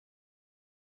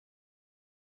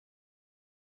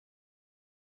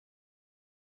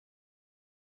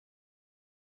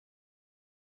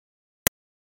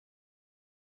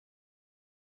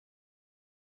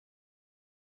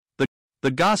The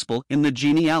Gospel in the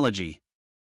Genealogy.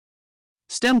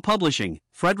 STEM Publishing,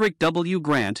 Frederick W.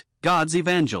 Grant, God's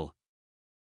Evangel.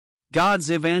 God's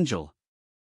Evangel.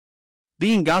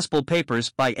 Being Gospel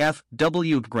Papers by F.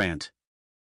 W. Grant.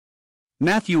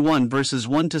 Matthew 1 verses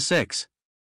 1 to 6.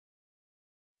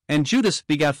 And Judas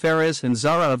begat Phares and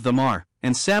Zara of Thamar,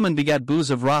 and Salmon begat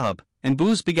Booz of Rahab, and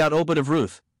Booz begat Obed of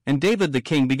Ruth, and David the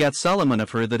king begat Solomon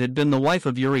of her that had been the wife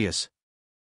of Urias.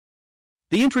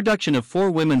 The introduction of 4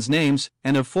 women's names,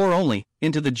 and of 4 only,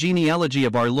 into the genealogy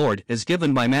of our Lord as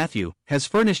given by Matthew, has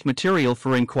furnished material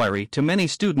for inquiry to many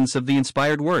students of the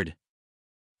inspired word.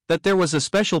 That there was a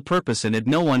special purpose in it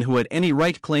no one who had any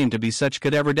right claim to be such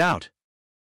could ever doubt.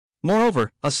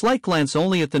 Moreover, a slight glance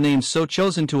only at the names so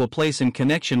chosen to a place in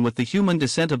connection with the human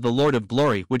descent of the Lord of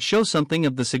glory would show something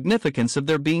of the significance of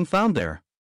their being found there.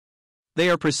 They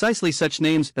are precisely such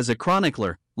names as a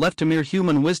chronicler, left to mere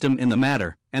human wisdom in the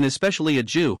matter, and especially a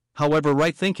Jew, however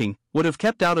right-thinking, would have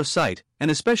kept out of sight, and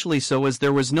especially so as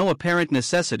there was no apparent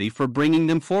necessity for bringing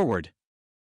them forward.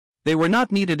 They were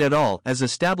not needed at all as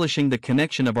establishing the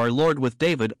connection of our Lord with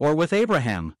David or with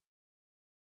Abraham.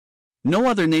 No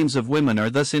other names of women are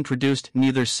thus introduced,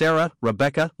 neither Sarah,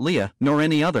 Rebekah, Leah, nor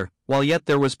any other, while yet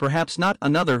there was perhaps not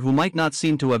another who might not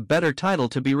seem to have better title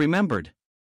to be remembered.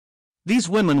 These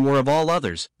women were of all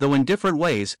others, though in different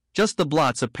ways, just the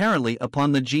blots apparently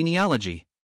upon the genealogy.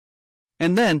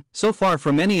 And then, so far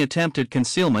from any attempt at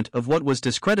concealment of what was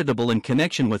discreditable in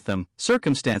connection with them,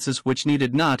 circumstances which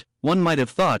needed not, one might have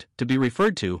thought, to be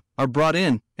referred to, are brought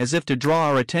in, as if to draw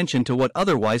our attention to what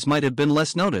otherwise might have been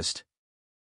less noticed.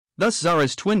 Thus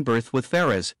Zara's twin birth with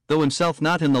Phares, though himself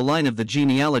not in the line of the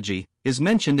genealogy, is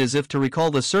mentioned as if to recall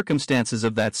the circumstances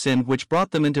of that sin which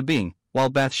brought them into being, while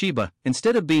Bathsheba,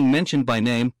 instead of being mentioned by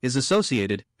name, is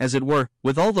associated, as it were,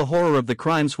 with all the horror of the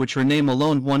crimes which her name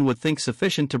alone one would think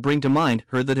sufficient to bring to mind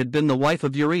her that had been the wife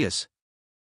of Urias.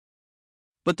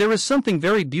 But there is something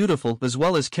very beautiful as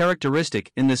well as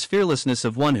characteristic in this fearlessness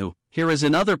of one who, here as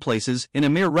in other places, in a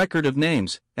mere record of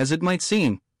names, as it might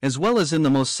seem, as well as in the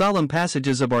most solemn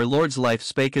passages of our Lord's life,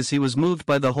 spake as he was moved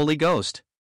by the Holy Ghost.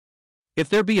 If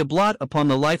there be a blot upon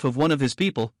the life of one of his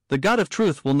people, the God of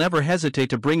truth will never hesitate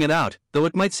to bring it out, though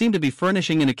it might seem to be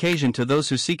furnishing an occasion to those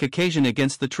who seek occasion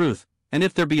against the truth, and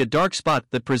if there be a dark spot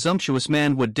that presumptuous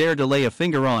man would dare to lay a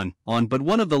finger on but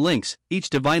one of the links, each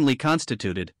divinely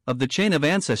constituted, of the chain of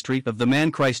ancestry of the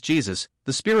man Christ Jesus,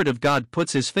 the Spirit of God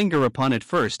puts his finger upon it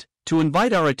first, to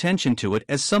invite our attention to it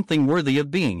as something worthy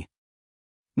of being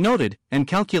noted, and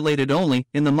calculated only,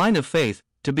 in the mind of faith,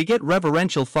 to beget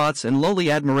reverential thoughts and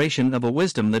lowly admiration of a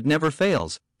wisdom that never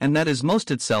fails, and that is most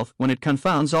itself when it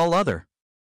confounds all other.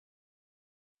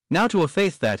 Now to a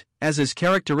faith that, as is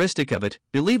characteristic of it,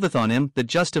 believeth on him that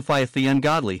justifieth the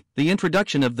ungodly, the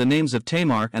introduction of the names of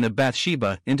Tamar and of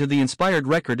Bathsheba into the inspired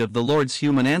record of the Lord's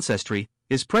human ancestry,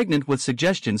 is pregnant with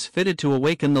suggestions fitted to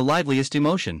awaken the liveliest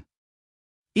emotion.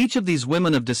 Each of these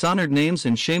women of dishonored names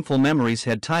and shameful memories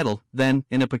had title, then,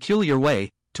 in a peculiar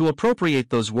way, to appropriate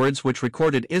those words which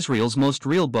recorded Israel's most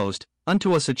real boast,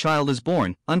 "Unto us a child is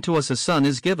born, unto us a son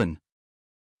is given."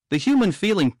 The human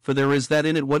feeling, for there is that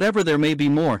in it whatever there may be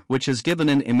more, which has given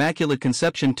an immaculate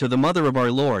conception to the mother of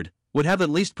our Lord, would have at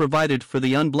least provided for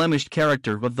the unblemished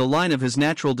character of the line of his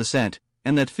natural descent,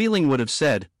 and that feeling would have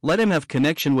said, let him have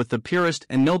connection with the purest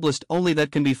and noblest only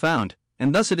that can be found,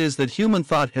 and thus it is that human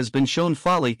thought has been shown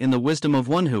folly in the wisdom of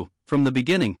one who, from the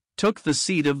beginning, took the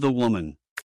seed of the woman.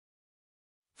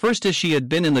 First as she had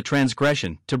been in the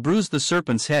transgression, to bruise the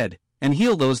serpent's head, and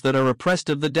heal those that are oppressed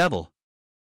of the devil.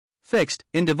 Fixed,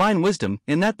 in divine wisdom,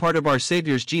 in that part of our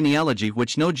Saviour's genealogy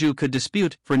which no Jew could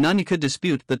dispute, for none could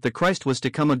dispute that the Christ was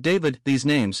to come of David, these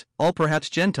names, all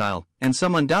perhaps Gentile, and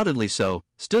some undoubtedly so,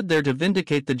 stood there to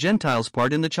vindicate the Gentiles'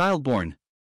 part in the child-born.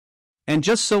 And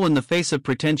just so in the face of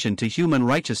pretension to human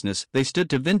righteousness they stood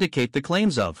to vindicate the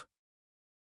claims of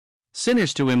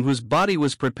sinners to him whose body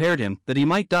was prepared him that he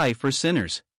might die for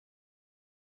sinners.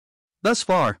 Thus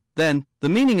far, then, the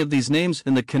meaning of these names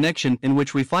and the connection in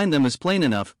which we find them is plain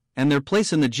enough, and their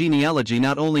place in the genealogy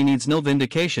not only needs no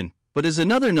vindication, but is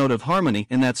another note of harmony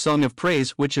in that song of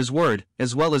praise which his word,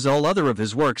 as well as all other of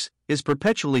his works, is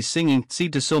perpetually singing,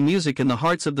 seed to sow music in the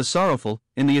hearts of the sorrowful,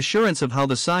 in the assurance of how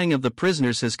the sighing of the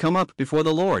prisoners has come up before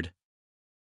the Lord.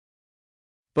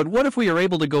 But what if we are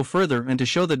able to go further and to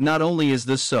show that not only is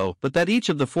this so, but that each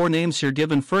of the 4 names here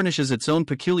given furnishes its own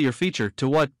peculiar feature to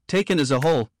what, taken as a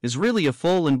whole, is really a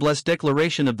full and blessed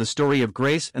declaration of the story of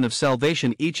grace and of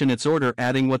salvation, each in its order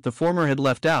adding what the former had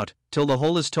left out, till the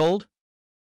whole is told?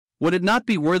 Would it not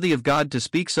be worthy of God to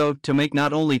speak so, to make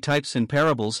not only types and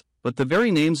parables, but the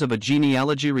very names of a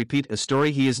genealogy repeat a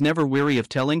story he is never weary of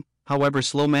telling, however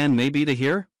slow man may be to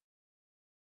hear?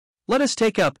 Let us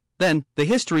take up, then, the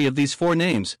history of these four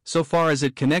names, so far as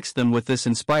it connects them with this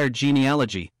inspired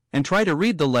genealogy, and try to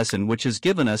read the lesson which is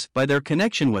given us by their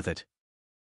connection with it.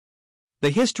 The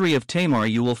history of Tamar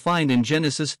you will find in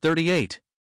Genesis 38.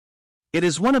 It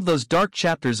is one of those dark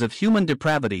chapters of human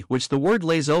depravity which the Word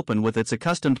lays open with its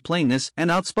accustomed plainness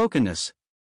and outspokenness.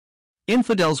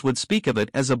 Infidels would speak of it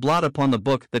as a blot upon the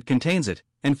book that contains it,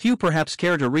 and few perhaps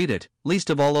care to read it, least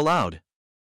of all aloud.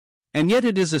 And yet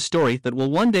it is a story that will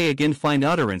one day again find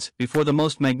utterance before the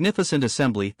most magnificent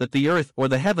assembly that the earth or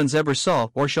the heavens ever saw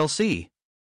or shall see.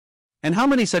 And how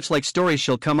many such like stories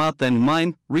shall come out then,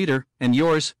 mine, reader, and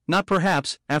yours, not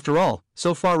perhaps, after all,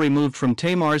 so far removed from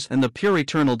Tamar's, and the pure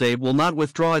eternal day will not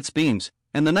withdraw its beams,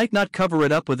 and the night not cover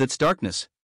it up with its darkness.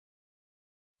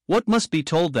 What must be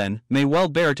told then, may well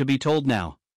bear to be told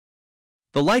now.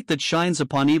 The light that shines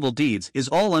upon evil deeds is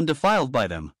all undefiled by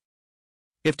them.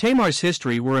 If Tamar's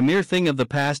history were a mere thing of the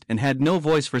past and had no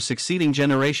voice for succeeding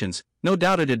generations, no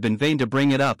doubt it had been vain to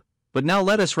bring it up, but now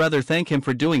let us rather thank him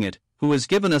for doing it, who has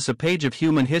given us a page of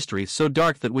human history so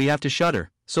dark that we have to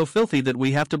shudder, so filthy that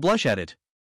we have to blush at it.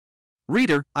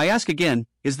 Reader, I ask again,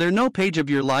 is there no page of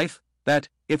your life, that,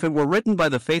 if it were written by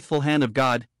the faithful hand of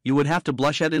God, you would have to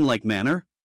blush at in like manner?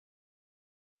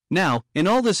 Now, in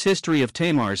all this history of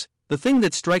Tamar's, the thing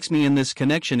that strikes me in this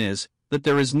connection is, that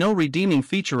there is no redeeming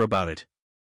feature about it.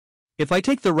 If I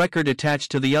take the record attached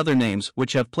to the other names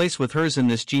which have place with hers in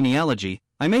this genealogy,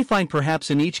 I may find perhaps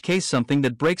in each case something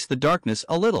that breaks the darkness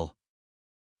a little.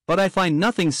 But I find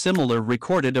nothing similar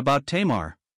recorded about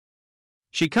Tamar.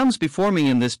 She comes before me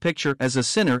in this picture as a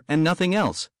sinner and nothing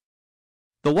else.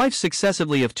 The wife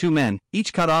successively of two men,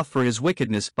 each cut off for his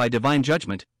wickedness by divine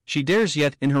judgment, she dares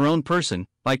yet in her own person,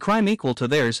 by crime equal to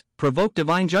theirs, provoke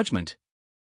divine judgment.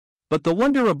 But the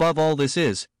wonder above all this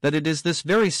is, that it is this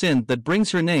very sin that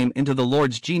brings her name into the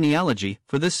Lord's genealogy,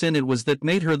 for this sin it was that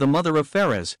made her the mother of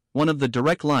Phares, one of the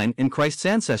direct line in Christ's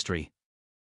ancestry.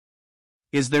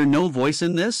 Is there no voice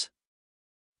in this?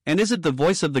 And is it the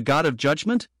voice of the God of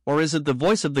judgment, or is it the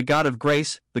voice of the God of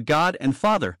grace, the God and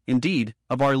Father, indeed,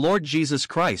 of our Lord Jesus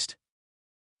Christ?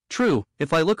 True,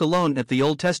 if I look alone at the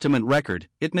Old Testament record,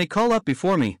 it may call up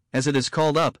before me, as it is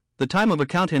called up, the time of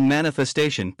account and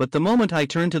manifestation, but the moment I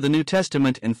turn to the New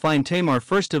Testament and find Tamar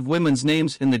first of women's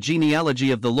names in the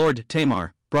genealogy of the Lord,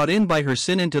 Tamar, brought in by her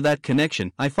sin into that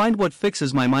connection, I find what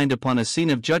fixes my mind upon a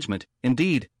scene of judgment,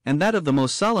 indeed, and that of the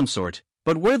most solemn sort,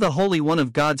 but where the Holy One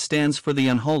of God stands for the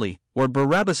unholy, or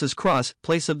Barabbas's cross,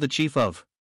 place of the chief of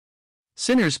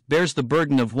sinners, bears the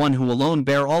burden of one who alone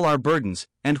bare all our burdens,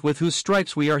 and with whose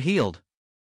stripes we are healed.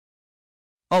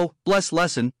 Oh, blessed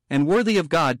lesson, and worthy of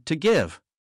God to give!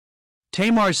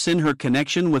 Tamar's sin her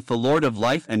connection with the Lord of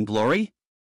life and glory?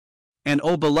 And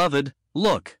oh beloved,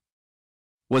 look!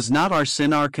 Was not our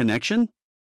sin our connection?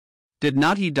 Did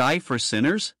not he die for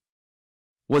sinners?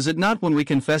 Was it not when we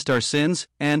confessed our sins,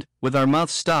 and, with our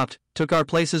mouths stopped, took our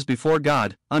places before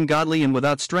God, ungodly and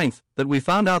without strength, that we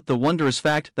found out the wondrous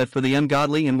fact that for the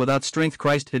ungodly and without strength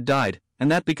Christ had died,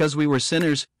 and that because we were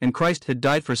sinners, and Christ had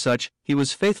died for such, he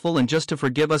was faithful and just to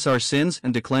forgive us our sins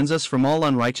and to cleanse us from all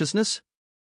unrighteousness?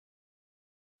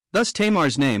 Thus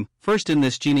Tamar's name, first in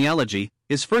this genealogy,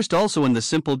 is first also in the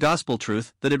simple gospel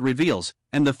truth that it reveals,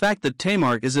 and the fact that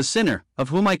Tamar is a sinner, of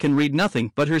whom I can read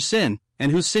nothing but her sin,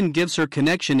 and whose sin gives her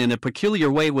connection in a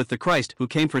peculiar way with the Christ who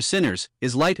came for sinners,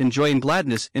 is light and joy and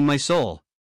gladness in my soul.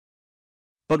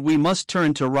 But we must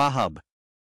turn to Rahab.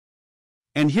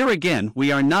 And here again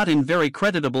we are not in very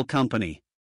creditable company.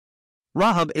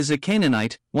 Rahab is a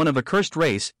Canaanite, one of a cursed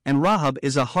race, and Rahab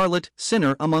is a harlot,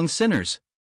 sinner among sinners.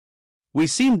 We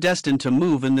seem destined to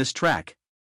move in this track.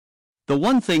 The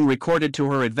one thing recorded to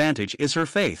her advantage is her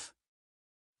faith.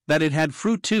 That it had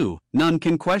fruit too, none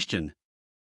can question.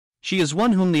 She is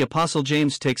one whom the Apostle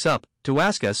James takes up, to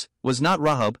ask us, was not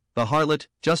Rahab, the harlot,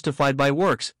 justified by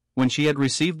works, when she had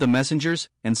received the messengers,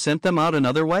 and sent them out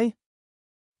another way?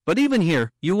 But even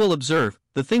here, you will observe,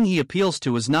 the thing he appeals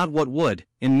to is not what would,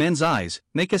 in men's eyes,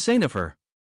 make a saint of her.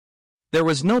 There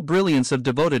was no brilliance of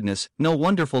devotedness, no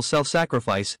wonderful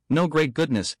self-sacrifice, no great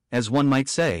goodness, as one might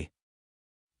say.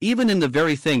 Even in the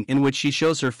very thing in which she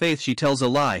shows her faith she tells a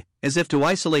lie, as if to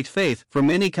isolate faith from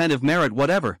any kind of merit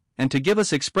whatever, and to give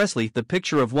us expressly the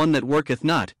picture of one that worketh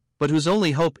not, but whose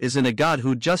only hope is in a God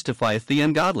who justifieth the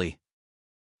ungodly.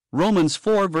 Romans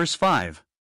 4 verse 5.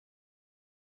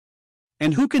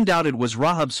 And who can doubt it was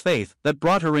Rahab's faith that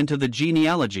brought her into the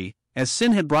genealogy, as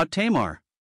sin had brought Tamar?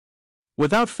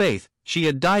 Without faith, she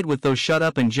had died with those shut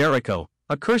up in Jericho,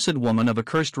 a cursed woman of a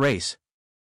cursed race.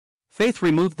 Faith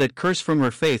removed that curse from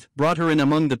her. Faith brought her in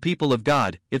among the people of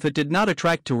God, if it did not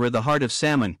attract to her the heart of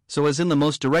Salmon, so as in the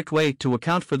most direct way to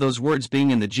account for those words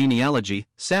being in the genealogy,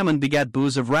 Salmon begat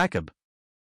Booz of Rachab.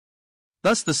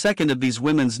 Thus the second of these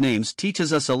women's names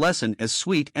teaches us a lesson as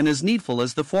sweet and as needful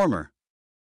as the former.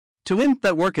 To him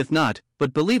that worketh not,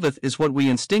 but believeth is what we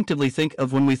instinctively think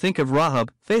of when we think of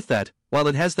Rahab. Faith that, while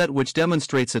it has that which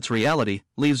demonstrates its reality,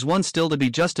 leaves one still to be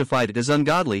justified as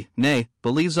ungodly, nay,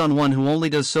 believes on one who only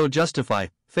does so justify.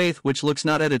 Faith which looks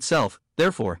not at itself,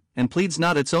 therefore, and pleads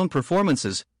not its own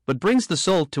performances, but brings the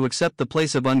soul to accept the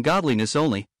place of ungodliness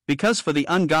only, because for the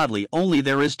ungodly only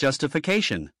there is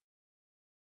justification.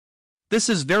 This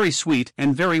is very sweet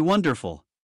and very wonderful.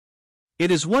 It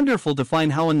is wonderful to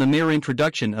find how in the mere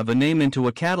introduction of a name into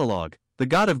a catalogue, the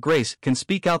God of grace can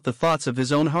speak out the thoughts of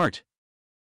his own heart.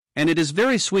 And it is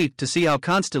very sweet to see how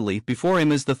constantly before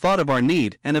him is the thought of our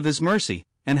need and of his mercy,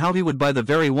 and how he would by the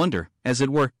very wonder, as it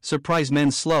were, surprise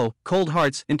men's slow, cold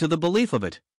hearts into the belief of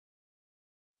it.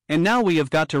 And now we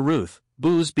have got to Ruth.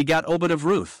 Booz begat Obed of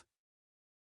Ruth.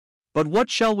 But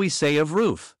what shall we say of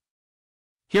Ruth?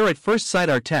 Here at first sight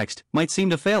our text might seem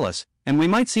to fail us, and we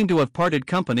might seem to have parted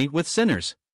company with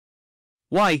sinners.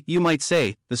 Why, you might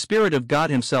say, the Spirit of God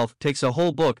himself takes a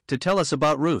whole book to tell us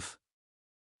about Ruth.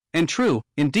 And true,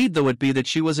 indeed, though it be that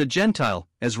she was a Gentile,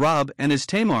 as Rahab and as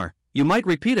Tamar, you might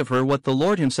repeat of her what the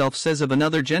Lord himself says of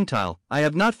another Gentile, I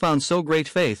have not found so great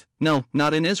faith, no,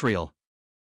 not in Israel.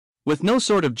 With no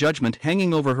sort of judgment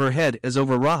hanging over her head as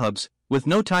over Rahab's, with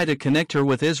no tie to connect her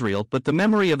with Israel but the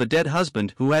memory of a dead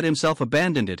husband who had himself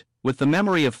abandoned it, with the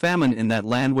memory of famine in that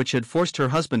land which had forced her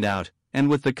husband out, and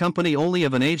with the company only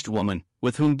of an aged woman,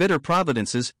 with whom bitter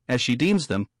providences, as she deems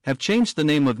them, have changed the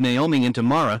name of Naomi into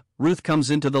Mara, Ruth comes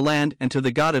into the land and to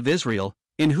the God of Israel,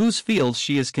 in whose fields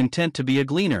she is content to be a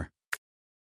gleaner.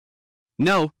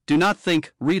 No, do not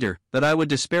think, reader, that I would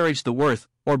disparage the worth,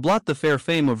 or blot the fair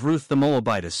fame of Ruth the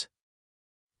Moabitess.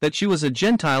 That she was a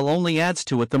Gentile only adds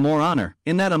to it the more honor,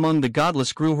 in that among the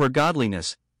godless grew her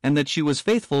godliness, and that she was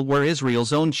faithful where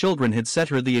Israel's own children had set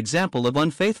her the example of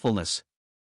unfaithfulness.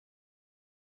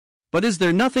 But is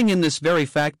there nothing in this very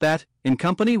fact that, in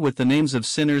company with the names of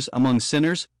sinners among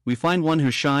sinners, we find one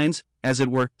who shines, as it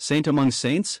were, saint among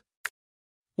saints?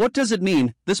 What does it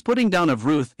mean, this putting down of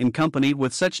Ruth in company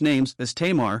with such names as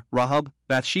Tamar, Rahab,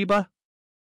 Bathsheba?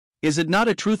 Is it not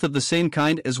a truth of the same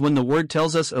kind as when the word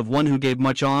tells us of one who gave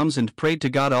much alms and prayed to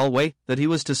God alway, that he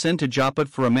was to send to Joppa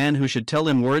for a man who should tell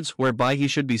him words whereby he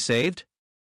should be saved?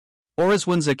 Or as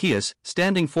when Zacchaeus,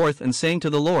 standing forth and saying to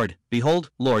the Lord, Behold,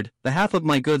 Lord, the half of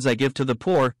my goods I give to the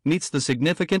poor, meets the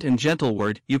significant and gentle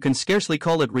word, you can scarcely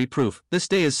call it reproof, this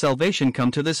day is salvation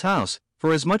come to this house,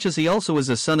 for as much as he also is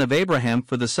a son of Abraham,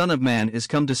 for the Son of Man is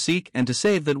come to seek and to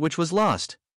save that which was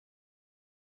lost.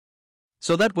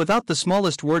 So that without the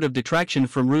smallest word of detraction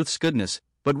from Ruth's goodness,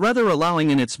 but rather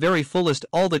allowing in its very fullest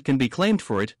all that can be claimed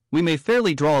for it, we may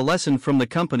fairly draw a lesson from the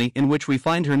company in which we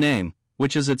find her name,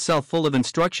 which is itself full of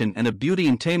instruction and of beauty.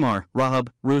 In Tamar,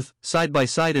 Rahab, Ruth, side by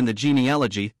side in the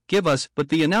genealogy, give us but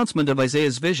the announcement of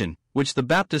Isaiah's vision, which the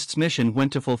Baptist's mission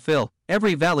went to fulfill,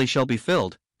 every valley shall be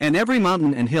filled, and every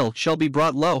mountain and hill shall be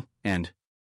brought low, and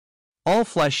all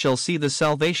flesh shall see the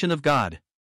salvation of God.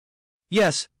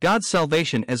 Yes, God's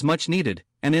salvation as much needed,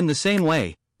 and in the same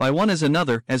way, by one as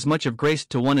another, as much of grace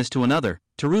to one as to another,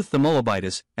 to Ruth the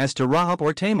Moabitess, as to Rahab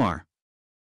or Tamar.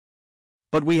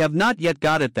 But we have not yet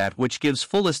got at that which gives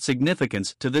fullest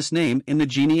significance to this name in the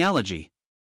genealogy.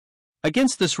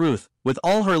 Against this Ruth, with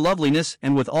all her loveliness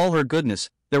and with all her goodness,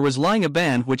 there was lying a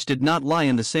band which did not lie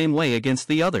in the same way against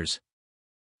the others.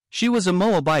 She was a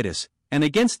Moabitess, and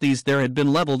against these there had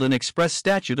been leveled an express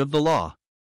statute of the law.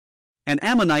 An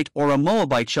Ammonite or a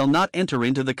Moabite shall not enter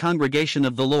into the congregation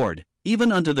of the Lord,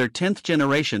 even unto their 10th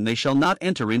generation they shall not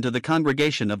enter into the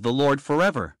congregation of the Lord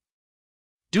forever.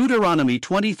 Deuteronomy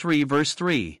 23 verse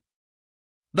 3.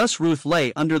 Thus Ruth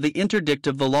lay under the interdict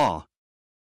of the law.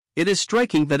 It is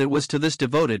striking that it was to this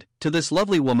devoted, to this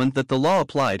lovely woman that the law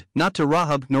applied, not to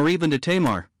Rahab nor even to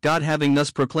Tamar, God having thus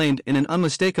proclaimed in an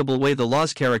unmistakable way the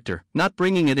law's character, not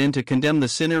bringing it in to condemn the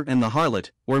sinner and the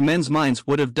harlot, where men's minds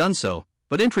would have done so,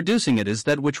 but introducing it as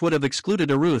that which would have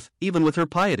excluded a Ruth, even with her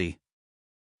piety.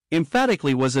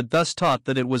 Emphatically was it thus taught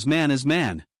that it was man as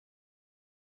man.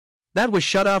 That was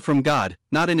shut out from God,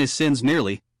 not in his sins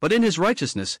merely, but in his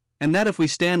righteousness, and that if we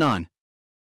stand on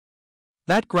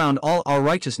that ground all our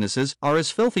righteousnesses are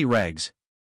as filthy rags.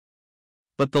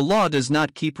 But the law does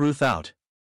not keep Ruth out.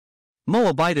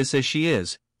 Moabitess as she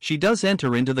is, she does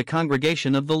enter into the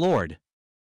congregation of the Lord.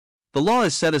 The law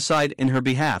is set aside in her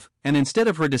behalf, and instead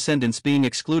of her descendants being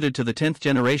excluded to the 10th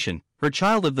generation, her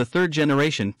child of the 3rd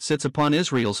generation sits upon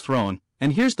Israel's throne,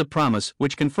 and here's the promise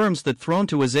which confirms that throne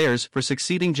to his heirs for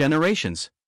succeeding generations.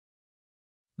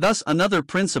 Thus another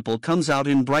principle comes out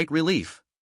in bright relief.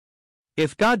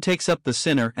 If God takes up the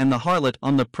sinner and the harlot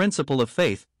on the principle of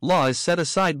faith, law is set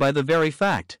aside by the very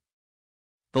fact.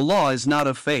 The law is not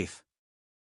of faith.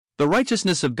 The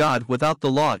righteousness of God without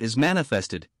the law is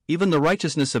manifested, even the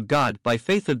righteousness of God by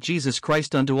faith of Jesus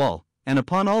Christ unto all, and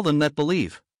upon all them that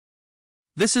believe.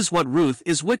 This is what Ruth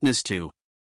is witness to.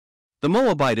 The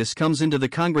Moabitess comes into the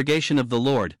congregation of the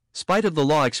Lord, spite of the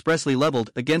law expressly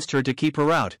leveled against her to keep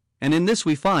her out, and in this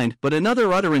we find but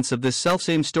another utterance of this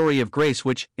selfsame story of grace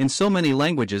which, in so many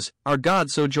languages, our God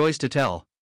so joys to tell.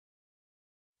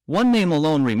 One name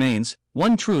alone remains,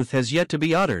 one truth has yet to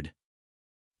be uttered.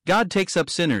 God takes up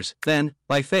sinners, then,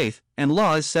 by faith, and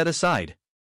law is set aside.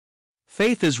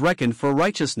 Faith is reckoned for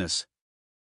righteousness.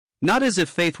 Not as if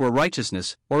faith were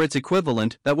righteousness, or its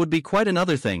equivalent, that would be quite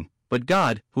another thing, but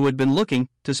God, who had been looking,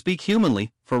 to speak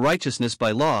humanly, for righteousness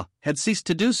by law, had ceased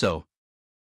to do so.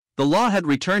 The law had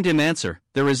returned him answer,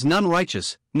 there is none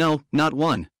righteous, no, not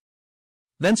one.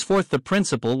 Thenceforth the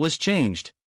principle was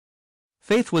changed.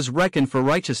 Faith was reckoned for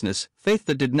righteousness, faith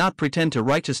that did not pretend to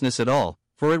righteousness at all,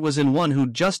 for it was in one who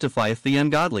justifieth the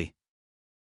ungodly.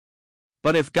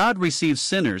 But if God receives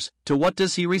sinners, to what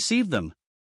does he receive them?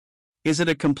 Is it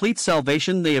a complete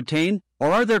salvation they obtain,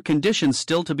 or are there conditions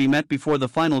still to be met before the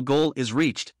final goal is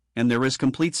reached, and there is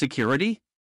complete security?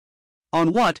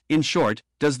 On what, in short,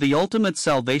 does the ultimate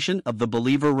salvation of the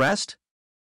believer rest?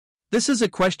 This is a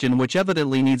question which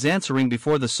evidently needs answering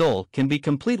before the soul can be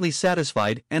completely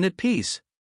satisfied and at peace.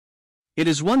 It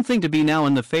is one thing to be now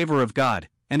in the favor of God,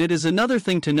 and it is another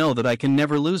thing to know that I can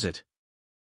never lose it.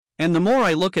 And the more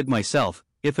I look at myself,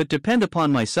 if it depend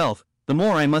upon myself, the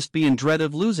more I must be in dread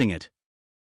of losing it.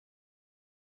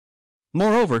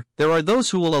 Moreover, there are those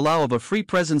who will allow of a free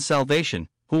present salvation,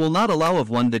 who will not allow of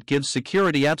one that gives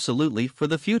security absolutely for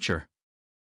the future.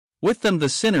 With them the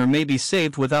sinner may be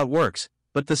saved without works,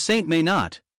 but the saint may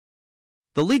not.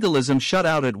 The legalism shut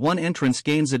out at one entrance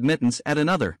gains admittance at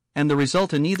another, and the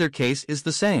result in either case is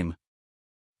the same.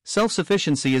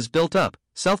 Self-sufficiency is built up,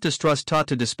 self-distrust taught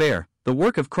to despair, the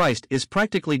work of Christ is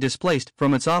practically displaced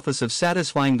from its office of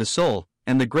satisfying the soul,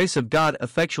 and the grace of God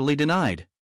effectually denied.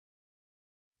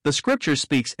 The Scripture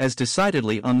speaks as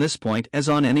decidedly on this point as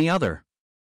on any other.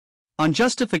 On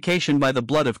justification by the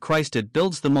blood of Christ it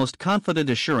builds the most confident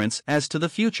assurance as to the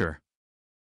future.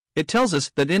 It tells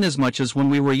us that inasmuch as when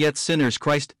we were yet sinners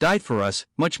Christ died for us,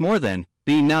 much more then,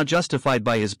 being now justified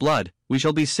by his blood, we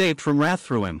shall be saved from wrath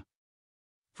through him.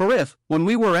 For if, when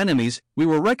we were enemies, we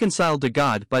were reconciled to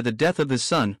God by the death of his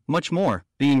Son, much more,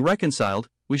 being reconciled,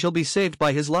 we shall be saved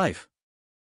by his life.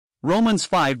 Romans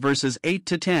 5 verses 8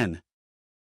 to 10.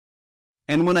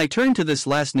 And when I turn to this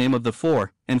last name of the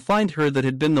four, and find her that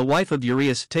had been the wife of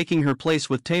Urias taking her place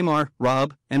with Tamar,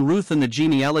 Rahab, and Ruth in the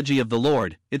genealogy of the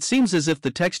Lord, it seems as if the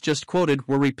text just quoted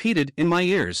were repeated in my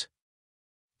ears.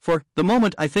 For, the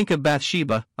moment I think of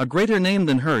Bathsheba, a greater name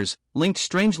than hers, linked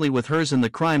strangely with hers in the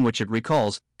crime which it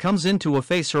recalls, comes in to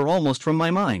efface her almost from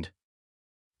my mind.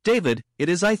 David, it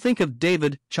is I think of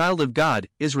David, child of God,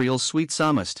 Israel's sweet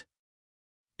psalmist,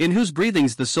 in whose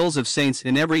breathings the souls of saints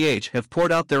in every age have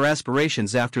poured out their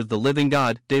aspirations after the living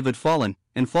God, David fallen,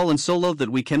 and fallen so low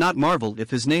that we cannot marvel if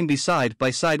his name be side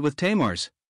by side with Tamar's.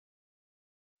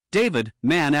 David,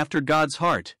 man after God's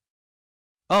heart.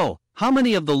 Oh, how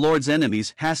many of the Lord's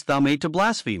enemies hast thou made to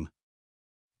blaspheme?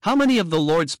 How many of the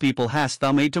Lord's people hast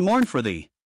thou made to mourn for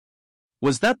thee?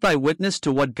 Was that thy witness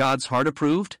to what God's heart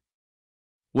approved?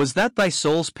 Was that thy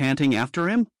soul's panting after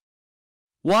him?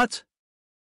 What?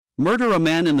 Murder a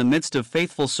man in the midst of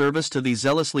faithful service to thee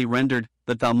zealously rendered,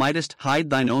 that thou mightest hide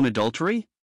thine own adultery?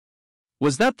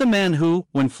 Was that the man who,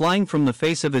 when flying from the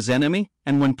face of his enemy,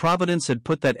 and when Providence had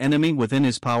put that enemy within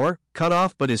his power, cut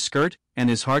off but his skirt, and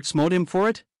his heart smote him for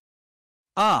it?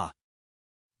 Ah!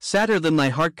 Sadder than thy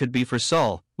heart could be for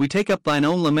Saul, we take up thine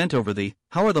own lament over thee,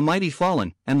 how are the mighty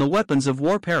fallen, and the weapons of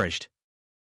war perished.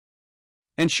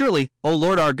 And surely, O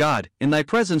Lord our God, in thy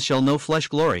presence shall no flesh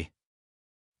glory.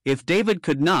 If David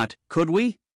could not, could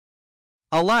we?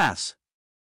 Alas!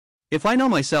 If I know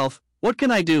myself, what can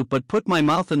I do but put my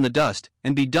mouth in the dust,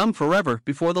 and be dumb forever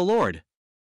before the Lord?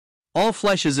 All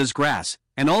flesh is as grass,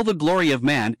 and all the glory of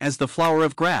man as the flower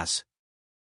of grass.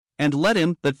 And let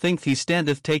him that thinketh he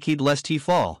standeth take heed lest he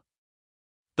fall.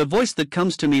 The voice that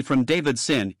comes to me from David's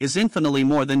sin is infinitely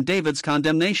more than David's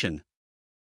condemnation.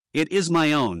 It is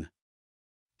my own.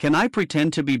 Can I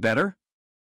pretend to be better?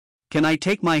 Can I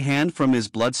take my hand from his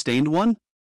blood-stained one?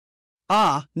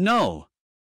 Ah, no!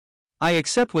 I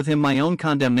accept with him my own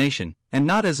condemnation, and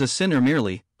not as a sinner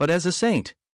merely, but as a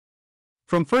saint.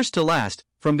 From first to last,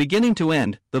 From beginning to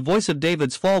end, the voice of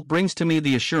David's fall brings to me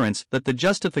the assurance that the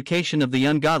justification of the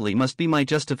ungodly must be my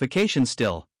justification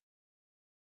still.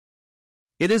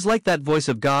 It is like that voice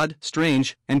of God,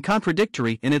 strange and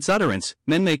contradictory in its utterance,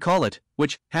 men may call it,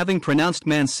 which, having pronounced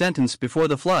man's sentence before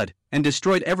the flood, and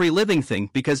destroyed every living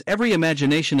thing because every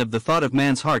imagination of the thought of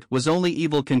man's heart was only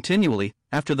evil continually,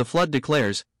 after the flood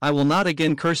declares, I will not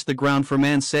again curse the ground for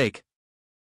man's sake.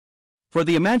 For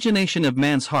the imagination of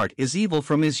man's heart is evil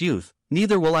from his youth,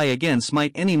 neither will I again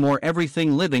smite any more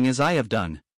everything living as I have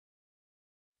done.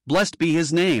 Blessed be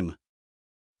his name.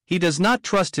 He does not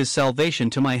trust his salvation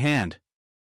to my hand.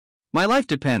 My life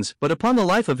depends but upon the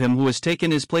life of him who has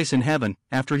taken his place in heaven,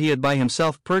 after he had by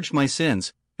himself purged my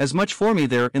sins, as much for me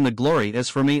there in the glory as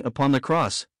for me upon the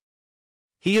cross.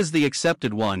 He is the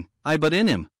accepted one, I but in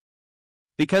him.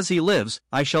 Because he lives,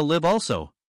 I shall live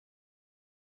also.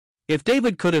 If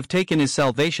David could have taken his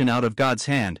salvation out of God's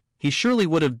hand, he surely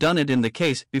would have done it in the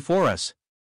case before us.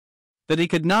 That he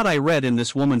could not I read in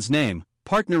this woman's name,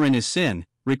 partner in his sin,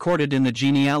 recorded in the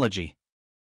genealogy.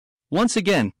 Once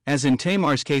again, as in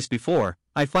Tamar's case before,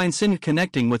 I find sin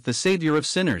connecting with the Savior of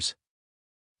sinners.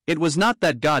 It was not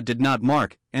that God did not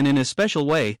mark, and in a special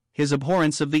way, his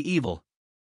abhorrence of the evil.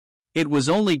 It was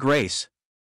only grace.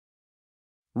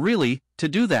 Really, to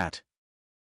do that.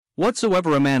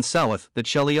 Whatsoever a man soweth, that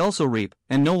shall he also reap,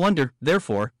 and no wonder,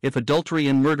 therefore, if adultery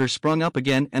and murder sprung up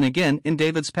again and again in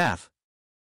David's path.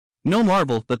 No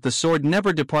marvel that the sword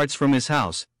never departs from his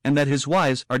house, and that his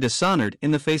wives are dishonored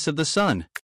in the face of the sun.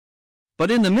 But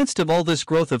in the midst of all this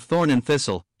growth of thorn and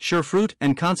thistle, sure fruit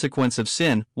and consequence of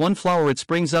sin, one flower it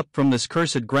springs up from this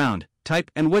cursed ground,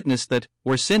 type and witness that,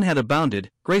 where sin had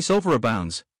abounded, grace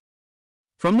overabounds.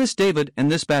 From this David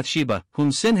and this Bathsheba,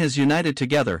 whom sin has united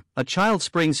together, a child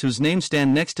springs whose name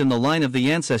stand next in the line of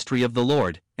the ancestry of the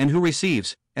Lord, and who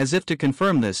receives, as if to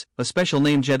confirm this, a special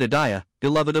name Jedediah,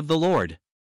 beloved of the Lord.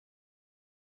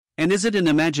 And is it in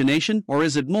imagination, or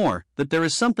is it more, that there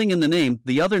is something in the name,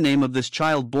 the other name of this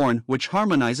child born, which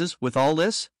harmonizes with all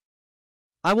this?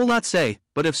 I will not say,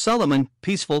 but if Solomon,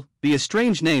 peaceful, be a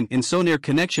strange name in so near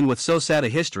connection with so sad a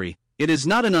history, it is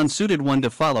not an unsuited one to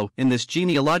follow in this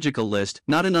genealogical list,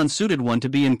 not an unsuited one to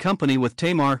be in company with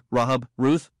Tamar, Rahab,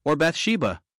 Ruth, or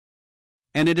Bathsheba.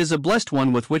 And it is a blessed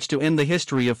one with which to end the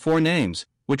history of 4 names,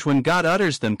 which when God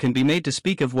utters them can be made to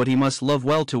speak of what he must love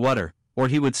well to utter, or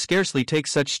he would scarcely take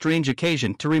such strange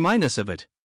occasion to remind us of it.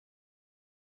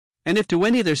 And if to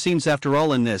any there seems after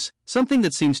all in this, something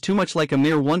that seems too much like a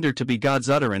mere wonder to be God's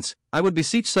utterance, I would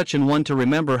beseech such an one to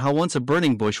remember how once a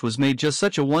burning bush was made just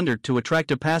such a wonder to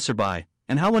attract a passerby,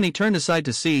 and how when he turned aside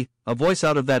to see, a voice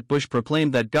out of that bush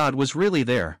proclaimed that God was really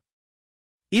there.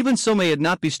 Even so may it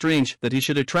not be strange that he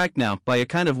should attract now, by a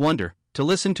kind of wonder, to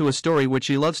listen to a story which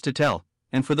he loves to tell,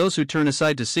 and for those who turn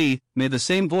aside to see, may the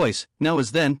same voice, now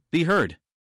as then, be heard.